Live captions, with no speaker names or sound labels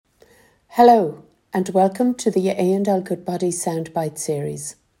Hello, and welcome to the A&L Goodbody Soundbite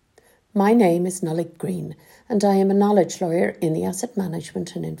series. My name is Nullig Green, and I am a knowledge lawyer in the Asset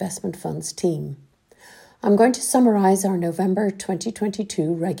Management and Investment Funds team. I'm going to summarise our November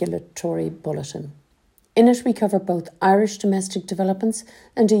 2022 regulatory bulletin. In it, we cover both Irish domestic developments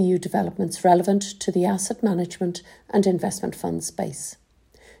and EU developments relevant to the asset management and investment fund space.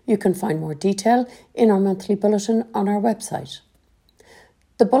 You can find more detail in our monthly bulletin on our website.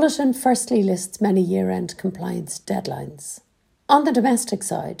 The bulletin firstly lists many year-end compliance deadlines. On the domestic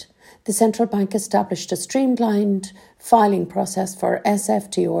side, the Central Bank established a streamlined filing process for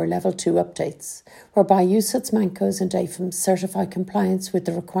SFTR Level 2 updates, whereby UCITS, MANCOs and AIFMs certify compliance with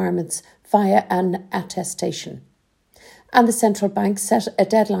the requirements via an attestation. And the Central Bank set a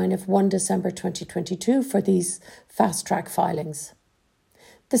deadline of 1 December 2022 for these fast-track filings.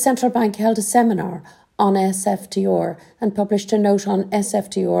 The Central Bank held a seminar on SFTR and published a note on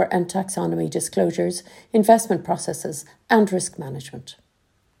SFTR and taxonomy disclosures, investment processes and risk management.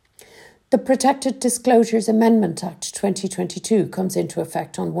 The Protected Disclosures Amendment Act 2022 comes into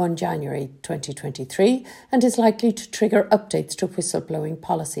effect on 1 January 2023 and is likely to trigger updates to whistleblowing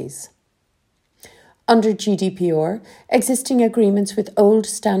policies. Under GDPR, existing agreements with old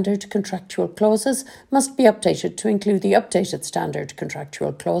standard contractual clauses must be updated to include the updated standard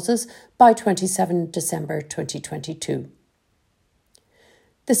contractual clauses by 27 December 2022.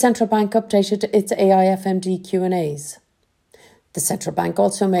 The Central Bank updated its AIFMD Q&As. The Central Bank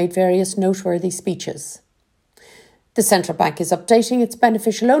also made various noteworthy speeches. The Central Bank is updating its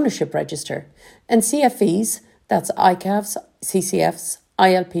beneficial ownership register, and CFEs, that's ICAVs, CCFs,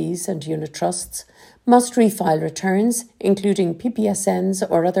 ILPs and unit trusts, must refile returns, including PPSNs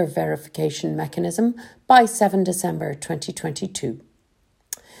or other verification mechanism, by 7 December 2022.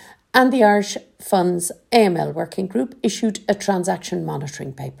 And the Irish Funds AML Working Group issued a transaction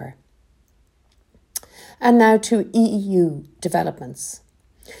monitoring paper. And now to EU developments.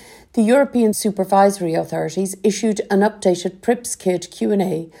 The European supervisory authorities issued an updated PRIPS-KID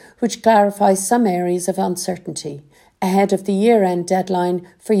Q&A which clarifies some areas of uncertainty ahead of the year-end deadline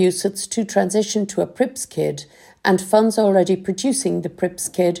for UCITS to transition to a PRIPS-KID and funds already producing the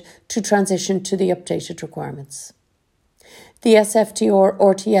PRIPS-KID to transition to the updated requirements. The SFTR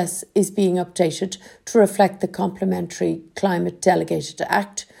RTS is being updated to reflect the Complementary Climate Delegated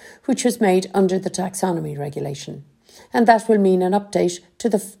Act, which was made under the taxonomy regulation, and that will mean an update to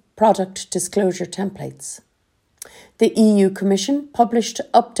the product disclosure templates. The EU Commission published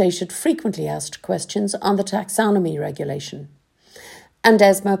updated frequently asked questions on the taxonomy regulation. And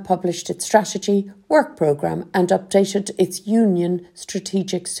ESMA published its strategy, work programme and updated its Union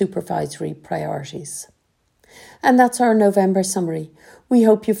strategic supervisory priorities. And that's our November summary. We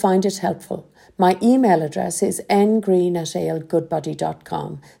hope you find it helpful. My email address is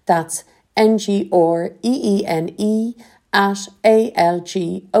ngreen@algoodbody.com. That's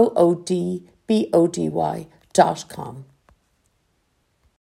NGREENE@algoodbody.com.